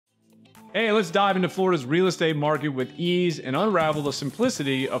Hey, let's dive into Florida's real estate market with ease and unravel the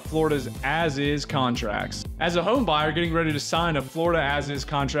simplicity of Florida's as-is contracts. As a home buyer getting ready to sign a Florida as-is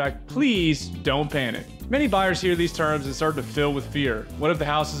contract, please don't panic. Many buyers hear these terms and start to fill with fear. What if the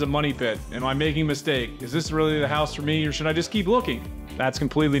house is a money pit? Am I making a mistake? Is this really the house for me, or should I just keep looking? That's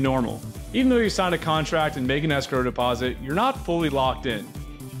completely normal. Even though you sign a contract and make an escrow deposit, you're not fully locked in.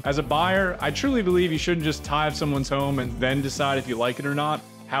 As a buyer, I truly believe you shouldn't just tie up someone's home and then decide if you like it or not.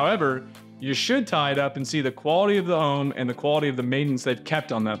 However, you should tie it up and see the quality of the home and the quality of the maintenance they've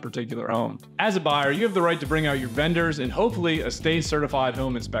kept on that particular home. As a buyer, you have the right to bring out your vendors and hopefully a state-certified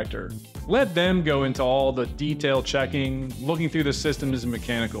home inspector. Let them go into all the detail checking, looking through the systems and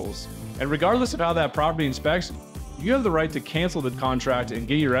mechanicals. And regardless of how that property inspects, you have the right to cancel the contract and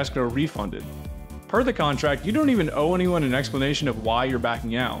get your escrow refunded. Per the contract, you don't even owe anyone an explanation of why you're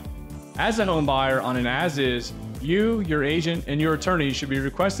backing out. As a home buyer on an as-is, you, your agent, and your attorney should be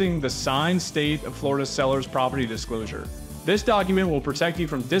requesting the signed State of Florida Seller's Property Disclosure. This document will protect you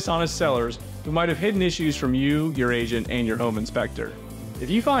from dishonest sellers who might have hidden issues from you, your agent, and your home inspector. If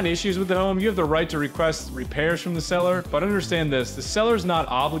you find issues with the home, you have the right to request repairs from the seller, but understand this, the seller is not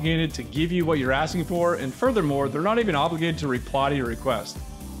obligated to give you what you're asking for, and furthermore, they're not even obligated to reply to your request.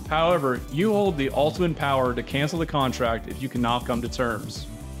 However, you hold the ultimate power to cancel the contract if you cannot come to terms.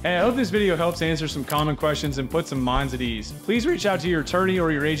 Hey, I hope this video helps answer some common questions and put some minds at ease. Please reach out to your attorney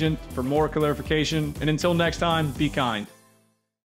or your agent for more clarification, and until next time, be kind.